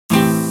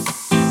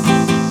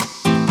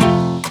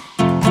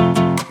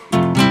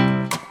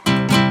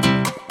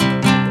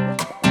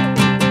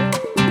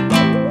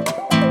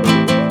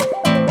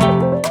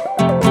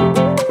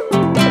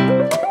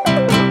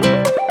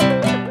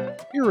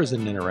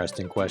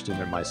interesting question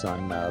that my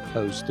son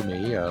posed to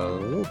me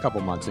a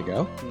couple months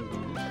ago.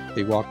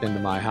 He walked into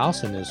my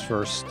house, and his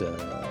first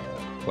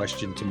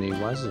question to me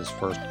was, his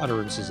first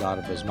utterances out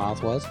of his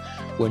mouth was,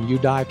 "When you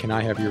die, can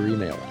I have your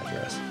email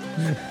address?"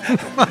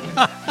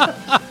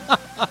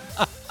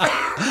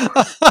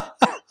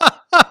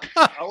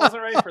 I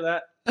wasn't ready for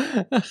that.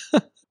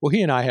 Well,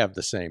 he and I have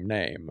the same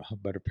name,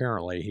 but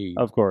apparently he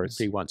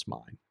wants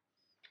mine.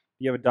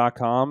 You have a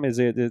 .com? Is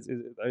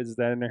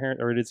that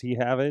inherent, or does he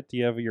have it? Do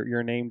you have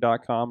your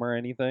name.com or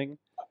anything?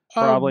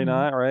 Probably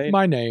not, right?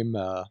 My name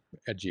at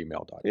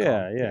gmail.com.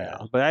 Yeah.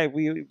 But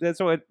that's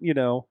what,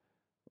 you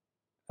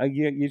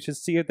should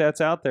see if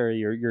that's out there,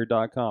 your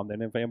 .com.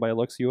 Then if anybody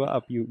looks you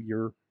up,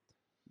 you're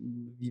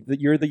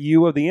the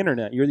you of the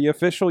internet. You're the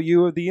official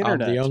you of the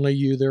internet. I'm the only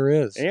you there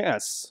is.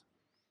 Yes.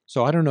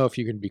 So I don't know if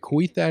you can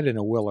bequeath that in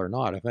a will or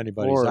not. If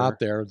anybody's out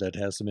there that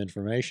has some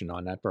information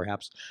on that,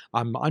 perhaps.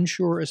 I'm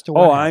unsure as to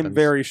what happens. I'm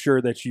very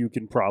sure that you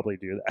can probably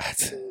do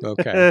that.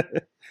 Okay.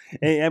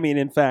 I mean,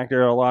 in fact,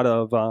 there are a lot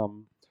of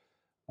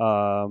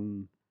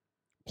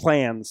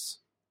plans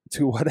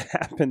to what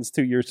happens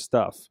to your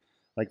stuff.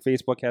 Like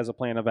Facebook has a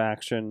plan of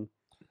action.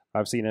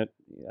 I've seen it,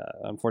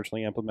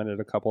 unfortunately, implemented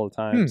a couple of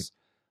times.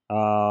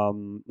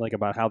 Like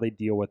about how they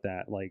deal with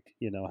that. Like,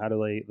 how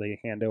do they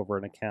hand over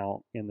an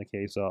account in the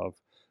case of,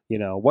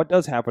 what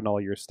does happen to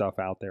all your stuff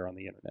out there on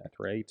the internet,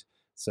 right?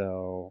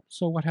 So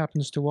what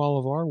happens to all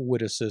of our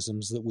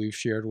witticisms that we've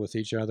shared with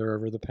each other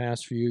over the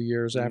past few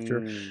years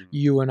after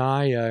you and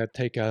I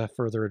take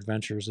further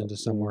adventures into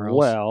somewhere else?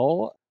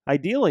 Well,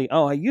 ideally,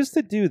 I used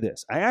to do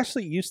this. I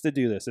actually used to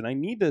do this, and I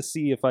need to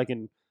see if I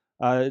can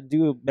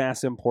do a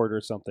mass import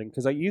or something,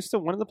 because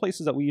one of the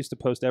places that we used to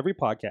post every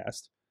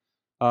podcast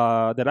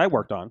that I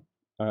worked on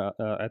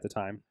at the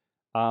time,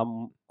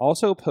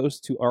 also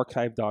post to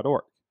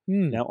archive.org.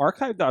 Now,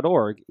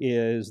 archive.org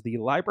is the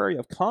Library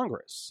of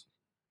Congress.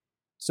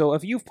 So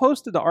if you've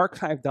posted to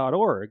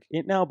archive.org,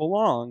 it now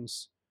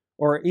belongs,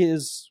 or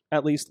is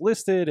at least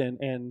listed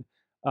and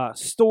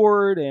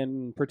stored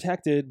and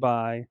protected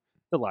by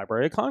the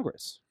Library of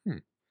Congress.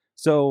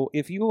 So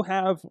if you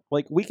have,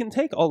 we can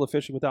take all the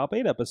Fishing Without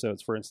Bait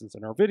episodes, for instance,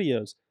 in our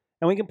videos,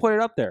 and we can put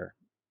it up there.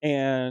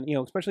 And,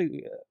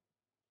 especially,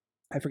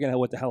 I forget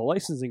what the hell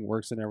licensing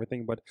works and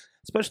everything, but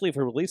especially if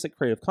we release it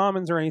Creative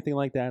Commons or anything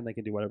like that, and they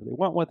can do whatever they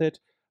want with it.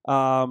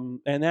 And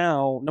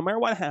now, no matter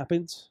what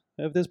happens,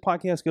 if this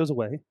podcast goes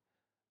away,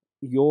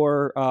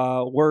 your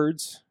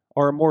words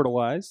are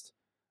immortalized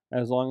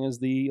as long as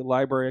the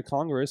Library of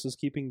Congress is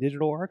keeping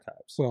digital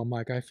archives. Well,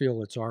 Mike, I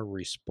feel it's our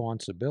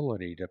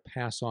responsibility to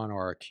pass on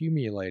our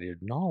accumulated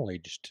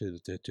knowledge to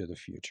the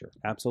future.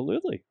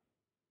 Absolutely.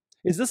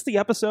 Is this the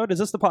episode? Is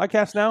this the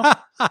podcast now?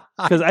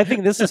 Because I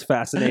think this is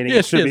fascinating.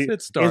 It's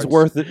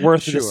worth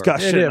the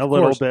discussion a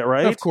little bit,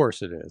 right? Of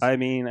course it is. I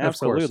mean,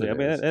 absolutely. I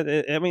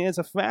mean, it's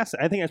a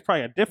I think it's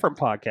probably a different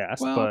podcast,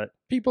 but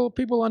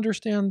people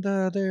understand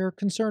they're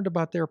concerned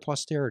about their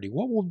posterity.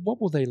 What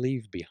will they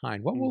leave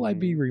behind? What will I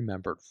be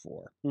remembered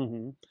for?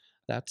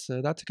 That's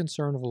a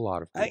concern of a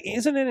lot of people.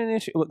 Isn't it an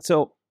issue?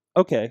 So,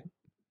 okay,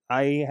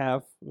 I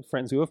have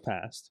friends who have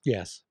passed.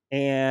 Yes.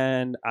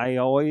 And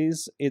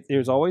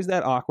there's always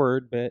that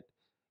awkward bit,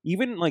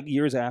 even like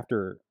years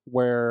after,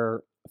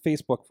 where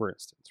Facebook, for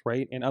instance,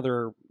 right, and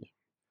other,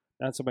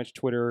 not so much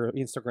Twitter,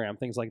 Instagram,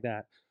 things like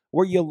that,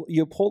 where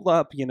you pulled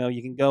up, you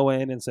can go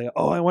in and say,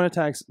 oh, I want to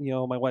tag,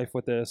 my wife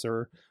with this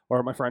or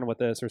my friend with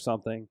this or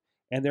something,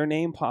 and their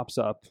name pops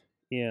up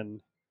in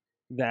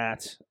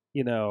that,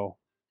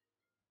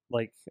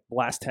 like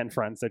last 10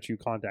 friends that you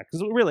contact.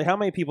 Because really, how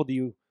many people do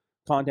you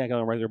contact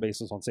on a regular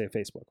basis on, say,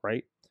 Facebook,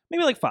 right?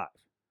 Maybe like 5.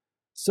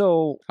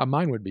 So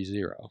mine would be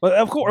 0. But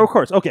of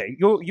course. Okay,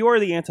 you are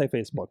the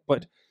anti-Facebook,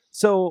 but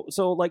so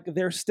like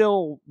they're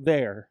still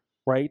there,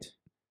 right?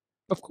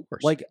 Of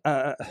course. Like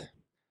a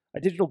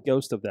digital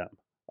ghost of them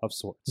of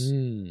sorts.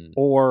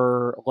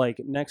 Or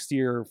like next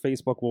year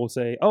Facebook will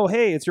say, "Oh,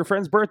 hey, it's your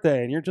friend's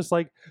birthday." And you're just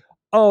like,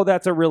 "Oh,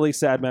 that's a really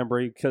sad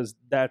memory because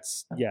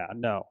that's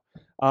no."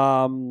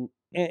 And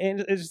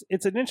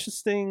it's an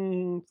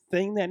interesting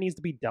thing that needs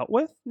to be dealt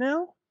with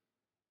now,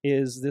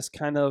 is this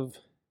kind of,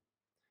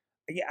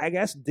 I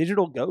guess,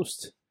 digital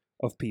ghost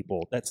of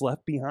people that's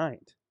left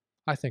behind.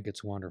 I think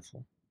it's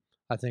wonderful.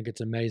 I think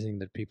it's amazing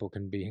that people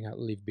can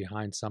leave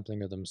behind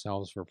something of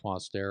themselves for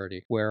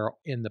posterity, where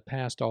in the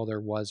past all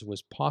there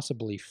was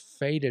possibly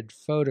faded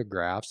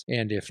photographs,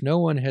 and if no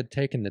one had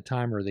taken the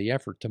time or the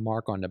effort to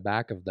mark on the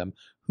back of them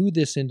who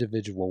this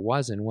individual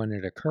was and when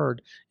it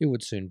occurred, it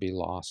would soon be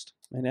lost.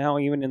 And now,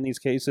 even in these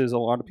cases, a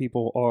lot of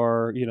people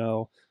are,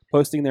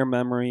 posting their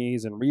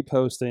memories and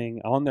reposting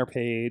on their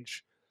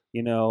page.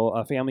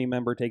 A family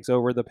member takes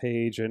over the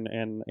page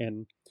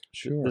and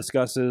Sure.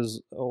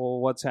 discusses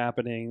what's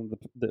happening,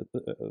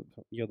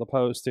 the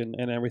post and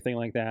everything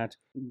like that.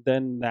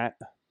 Then that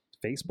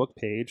Facebook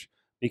page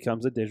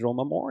becomes a digital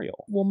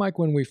memorial. Well, Mike,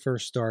 when we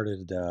first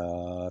started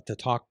to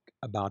talk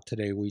about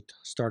today, we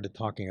started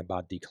talking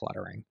about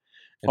decluttering.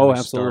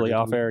 Absolutely,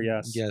 off air,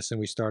 yes. Yes, and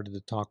we started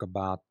to talk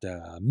about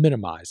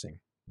minimizing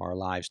our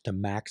lives to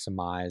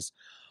maximize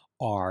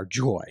our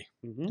joy.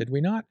 Mm-hmm. Did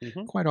we not?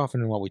 Mm-hmm. Quite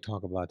often, what we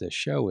talk about this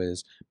show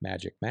is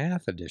magic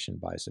math, addition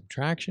by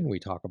subtraction. We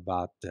talk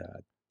about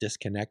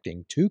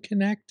disconnecting to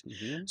connect.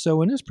 Mm-hmm.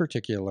 So, in this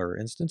particular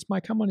instance,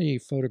 Mike, how many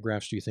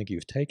photographs do you think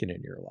you've taken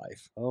in your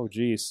life? Oh,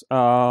 geez.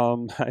 I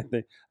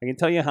can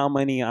tell you how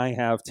many I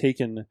have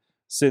taken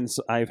since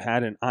I've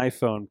had an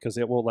iPhone because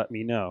it will let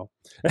me know.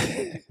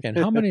 And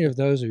how many of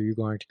those are you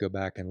going to go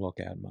back and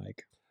look at,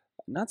 Mike?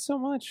 Not so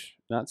much.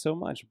 Not so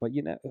much. But,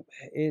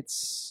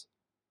 it's.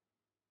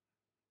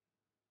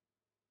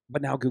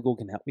 But now Google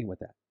can help me with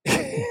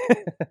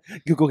that.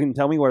 Google can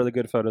tell me what are the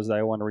good photos that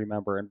I want to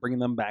remember and bring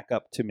them back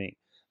up to me.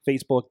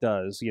 Facebook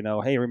does,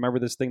 hey, remember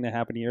this thing that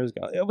happened years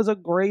ago? It was a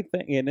great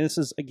thing. And this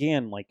is,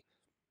 again, like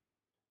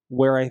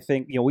where I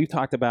think, we've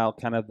talked about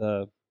kind of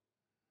the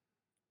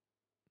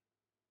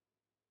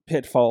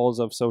pitfalls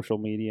of social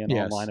media and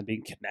Yes. online and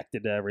being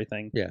connected to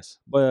everything. Yes.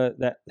 But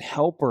that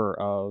helper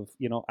of,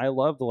 I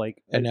love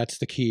like. And that's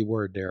the key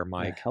word there,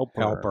 Mike.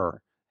 Helper.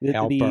 Helper.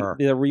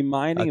 The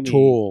reminding A me.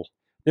 tool.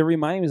 They're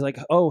reminding me is like,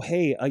 oh,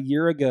 hey, a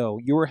year ago,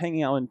 you were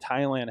hanging out in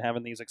Thailand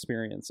having these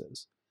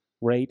experiences,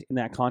 right? In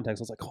that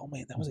context, I was like, oh,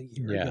 man, that was a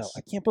year ago.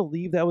 I can't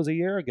believe that was a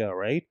year ago,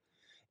 right?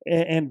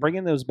 And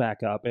bringing those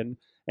back up and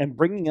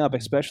bringing up,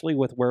 especially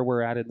with where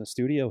we're at in the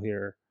studio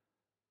here,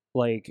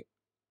 like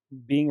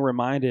being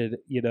reminded,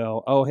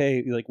 oh,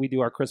 hey, like we do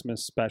our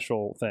Christmas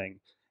special thing.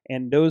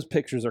 And those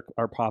pictures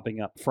are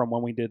popping up from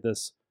when we did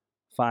this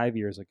 5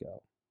 years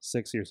ago,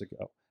 6 years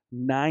ago.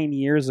 9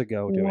 years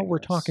ago doing what we're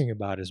this. talking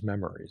about is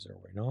memories, are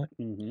we not?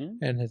 Mm-hmm.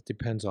 And it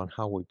depends on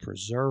how we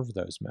preserve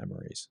those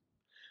memories.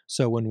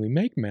 So when we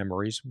make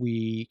memories,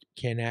 we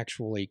can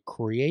actually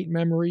create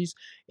memories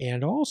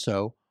and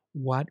also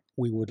what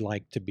we would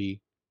like to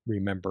be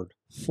remembered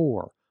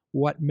for.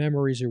 What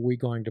memories are we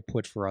going to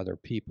put for other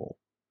people?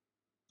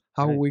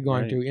 How are we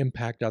going to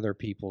impact other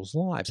people's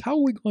lives? How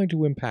are we going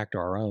to impact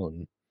our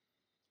own?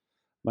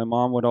 My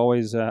mom would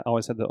always had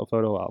the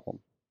photo album,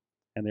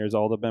 and there's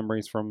all the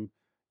memories from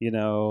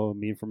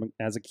me from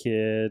as a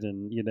kid,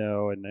 and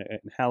and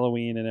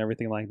Halloween and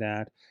everything like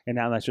that. And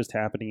now that's just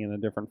happening in a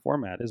different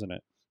format, isn't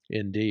it?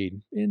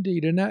 Indeed,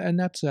 and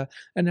that's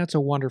a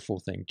wonderful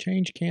thing.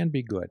 Change can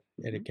be good,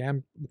 and it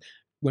can.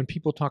 When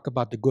people talk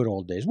about the good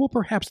old days, well,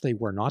 perhaps they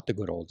were not the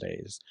good old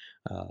days.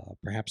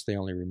 Perhaps they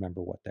only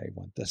remember what they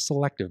want. The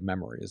selective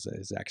memory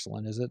is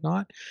excellent, is it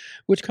not?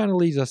 Which kind of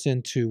leads us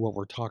into what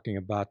we're talking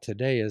about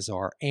today is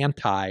our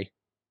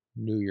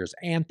anti-New Year's,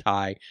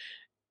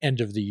 anti-end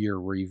of the year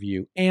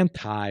review,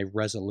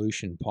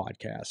 anti-resolution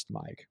podcast,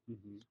 Mike.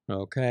 Mm-hmm.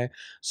 Okay,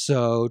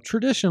 so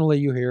traditionally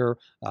you hear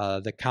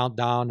the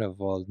countdown of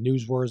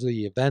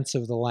newsworthy events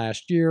of the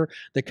last year,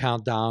 the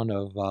countdown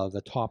of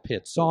the top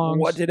hit songs.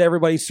 What did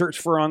everybody search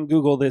for on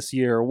Google this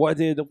year? What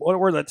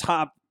were the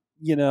top,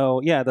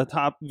 the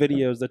top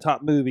videos, the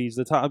top movies,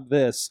 the top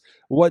this?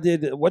 What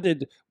did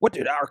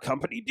our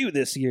company do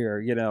this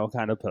year?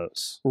 Kind of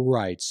posts.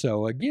 Right.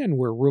 So again,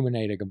 we're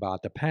ruminating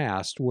about the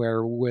past,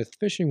 where with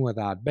Fishing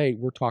Without Bait,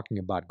 we're talking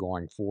about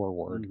going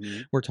forward.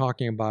 Mm-hmm. We're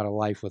talking about a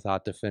life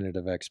without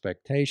definitive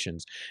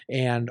expectations.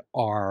 And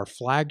our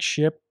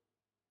flagship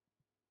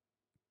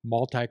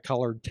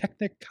multicolored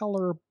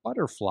Technicolor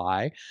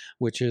butterfly,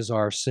 which is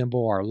our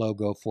symbol, our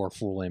logo for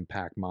Full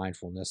Impact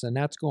Mindfulness. And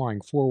that's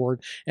going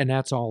forward, and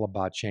that's all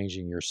about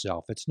changing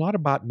yourself. It's not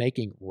about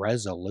making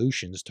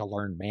resolutions to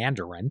learn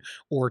Mandarin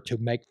or to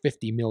make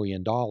 $50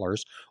 million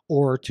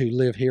or to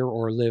live here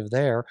or live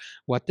there.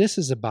 What this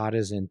is about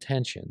is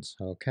intentions,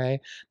 okay?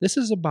 This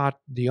is about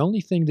the only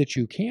thing that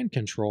you can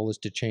control is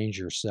to change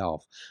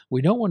yourself.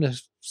 We don't want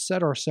to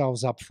set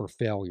ourselves up for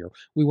failure.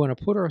 We want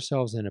to put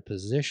ourselves in a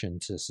position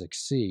to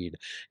succeed,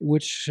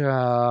 which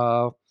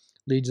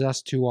leads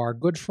us to our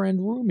good friend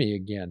Rumi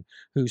again,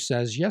 who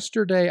says,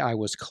 yesterday I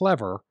was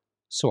clever,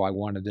 so I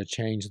wanted to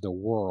change the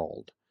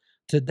world.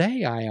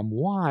 Today I am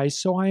wise,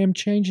 so I am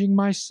changing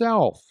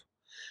myself.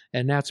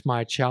 And that's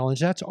my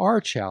challenge. That's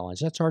our challenge.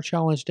 That's our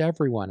challenge to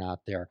everyone out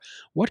there.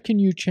 What can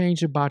you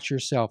change about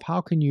yourself? How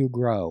can you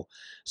grow?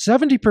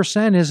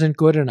 70% isn't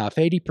good enough.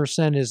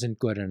 80% isn't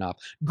good enough.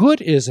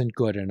 Good isn't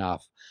good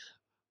enough.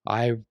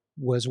 I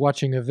was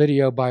watching a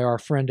video by our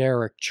friend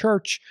Eric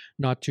Church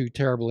not too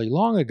terribly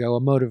long ago,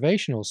 a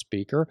motivational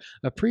speaker,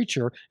 a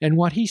preacher, and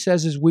what he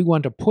says is we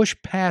want to push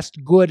past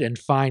good and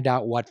find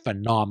out what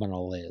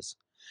phenomenal is.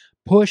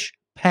 Push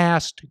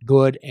past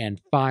good and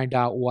find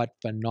out what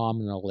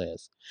phenomenal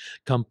is.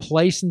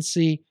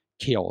 Complacency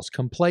kills.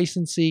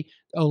 Complacency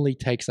only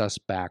takes us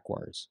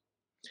backwards.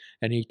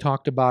 And he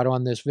talked about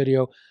on this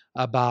video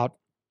about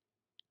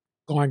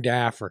going to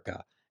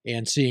Africa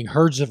and seeing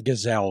herds of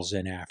gazelles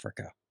in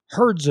Africa.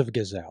 Herds of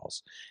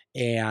gazelles.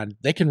 And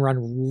they can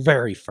run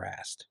very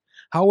fast.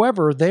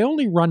 However, they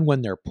only run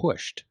when they're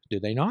pushed, do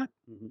they not?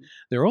 Mm-hmm.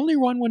 They only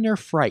run when they're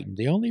frightened.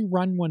 They only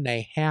run when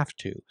they have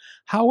to.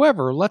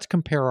 However, let's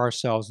compare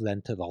ourselves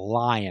then to the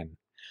lion.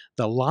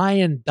 The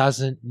lion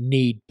doesn't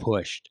need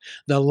pushed.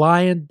 The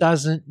lion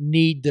doesn't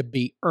need to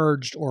be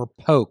urged or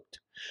poked.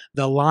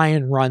 The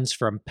lion runs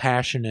from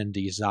passion and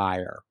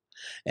desire.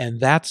 And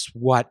that's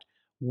what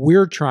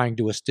we're trying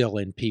to instill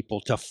in people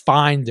to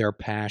find their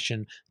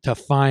passion, to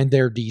find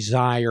their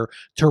desire,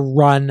 to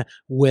run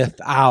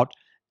without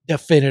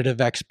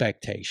definitive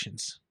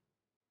expectations.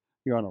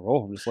 You're on a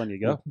roll. I'm just letting you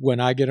go. When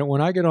I get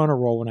on a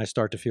roll, when I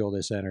start to feel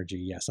this energy,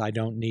 yes, I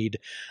don't need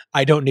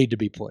to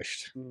be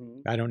pushed.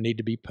 Mm-hmm. I don't need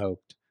to be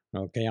poked.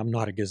 Okay, I'm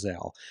not a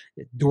gazelle.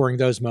 During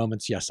those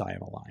moments, yes, I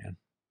am a lion.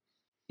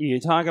 You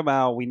talk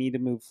about we need to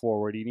move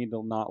forward. You need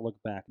to not look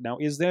back. Now,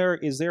 is there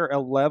a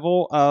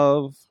level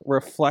of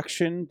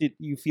reflection that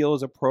you feel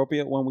is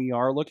appropriate when we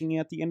are looking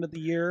at the end of the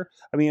year?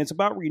 I mean, it's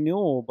about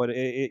renewal, but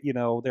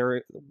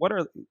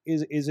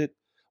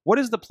what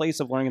is the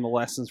place of learning the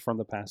lessons from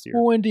the past year?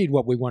 Well, indeed,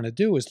 what we want to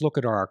do is look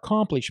at our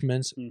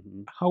accomplishments.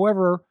 Mm-hmm.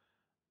 However,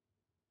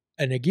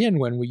 and again,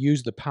 when we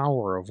use the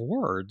power of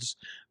words,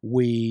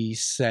 we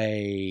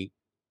say,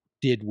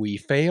 did we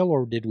fail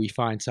or did we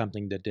find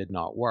something that did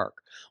not work?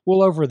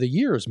 Well, over the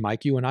years,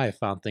 Mike, you and I have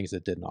found things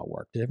that did not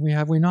work.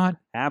 Have we not?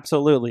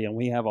 Absolutely. And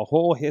we have a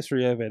whole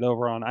history of it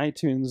over on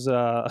iTunes,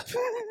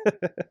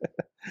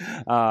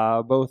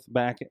 both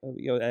back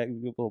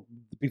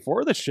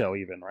before the show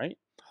even, right?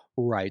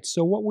 Right.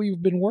 So what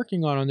we've been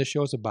working on this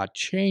show is about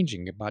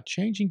changing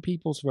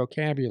people's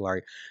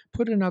vocabulary,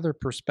 put another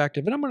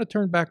perspective. And I'm going to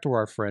turn back to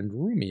our friend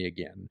Rumi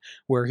again,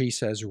 where he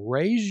says,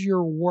 raise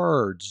your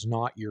words,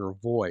 not your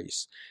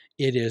voice.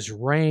 It is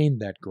rain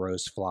that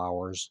grows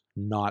flowers,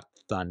 not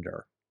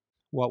thunder.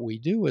 What we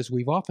do is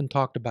we've often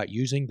talked about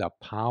using the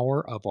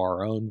power of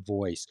our own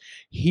voice.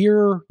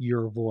 Hear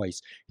your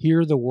voice.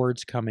 Hear the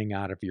words coming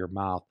out of your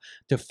mouth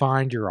to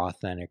find your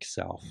authentic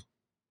self.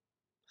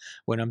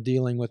 When I'm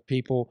dealing with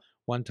people,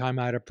 one time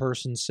I had a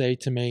person say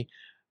to me,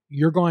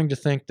 you're going to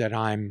think that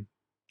I'm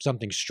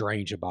something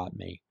strange about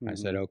me. Mm-hmm. I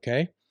said,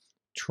 okay,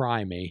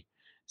 try me.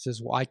 He says,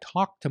 well, I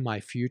talk to my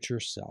future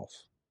self.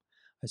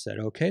 I said,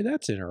 okay,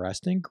 that's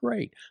interesting.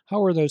 Great.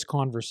 How are those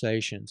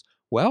conversations?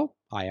 Well,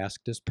 I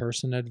asked this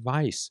person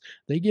advice.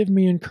 They give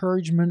me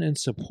encouragement and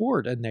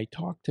support, and they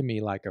talk to me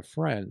like a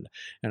friend.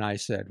 And I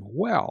said,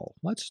 well,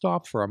 let's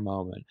stop for a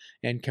moment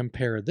and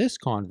compare this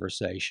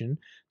conversation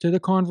to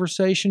the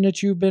conversation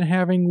that you've been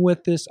having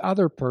with this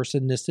other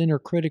person, this inner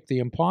critic, the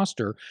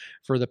imposter,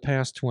 for the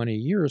past 20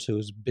 years,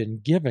 who's been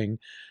giving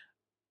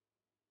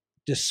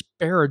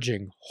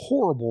disparaging,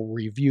 horrible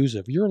reviews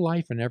of your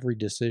life and every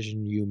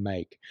decision you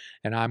make.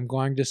 And I'm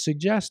going to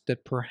suggest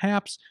that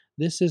perhaps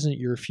this isn't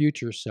your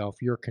future self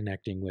you're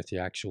connecting with,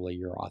 actually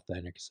your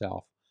authentic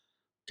self.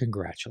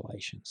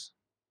 Congratulations.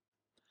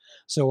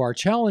 So our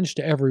challenge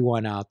to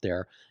everyone out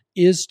there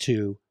is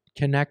to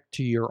connect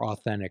to your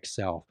authentic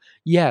self.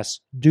 Yes,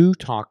 do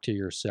talk to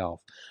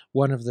yourself.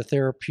 One of the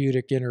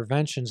therapeutic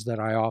interventions that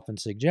I often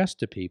suggest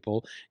to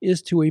people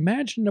is to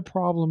imagine the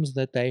problems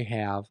that they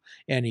have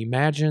and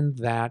imagine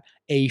that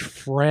a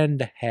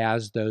friend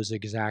has those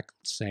exact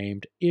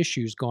same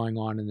issues going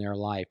on in their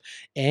life,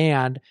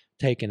 and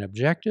take an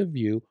objective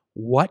view.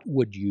 What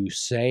would you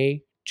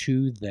say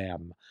to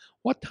them?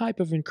 What type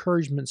of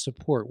encouragement,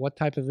 support, what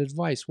type of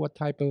advice, what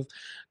type of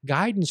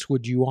guidance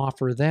would you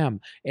offer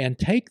them? And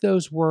take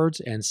those words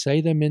and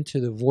say them into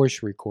the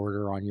voice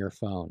recorder on your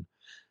phone.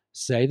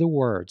 Say the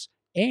words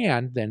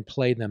and then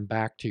play them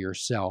back to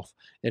yourself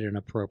at an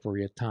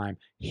appropriate time.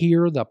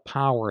 Hear the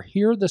power,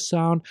 hear the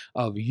sound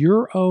of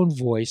your own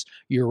voice,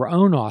 your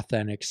own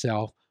authentic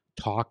self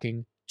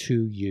talking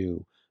to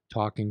you.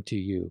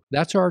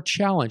 That's our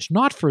challenge,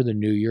 not for the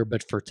new year,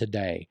 but for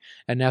today.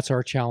 And that's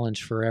our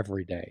challenge for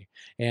every day.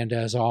 And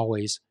as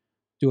always,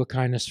 do a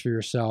kindness for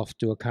yourself,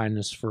 do a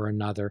kindness for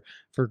another.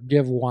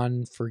 Forgive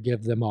one,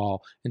 forgive them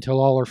all.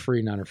 Until all are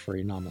free, none are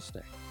free.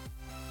 Namaste.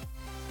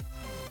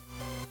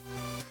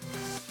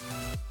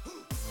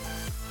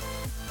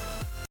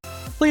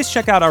 Please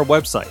check out our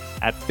website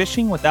at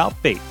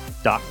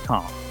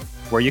fishingwithoutbait.com,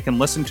 where you can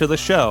listen to the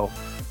show,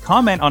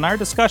 comment on our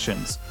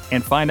discussions,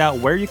 and find out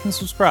where you can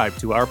subscribe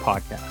to our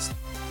podcast.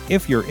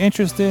 If you're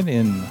interested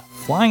in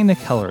flying the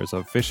colors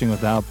of Fishing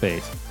Without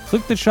Bait,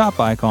 click the shop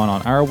icon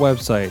on our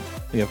website.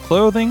 We have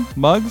clothing,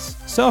 mugs,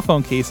 cell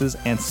phone cases,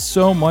 and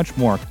so much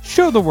more.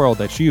 Show the world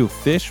that you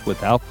fish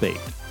without bait.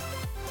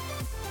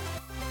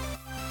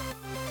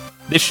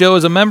 This show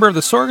is a member of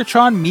the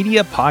Sorgatron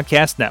Media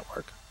Podcast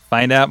Network.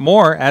 Find out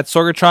more at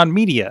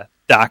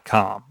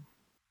sorgatronmedia.com.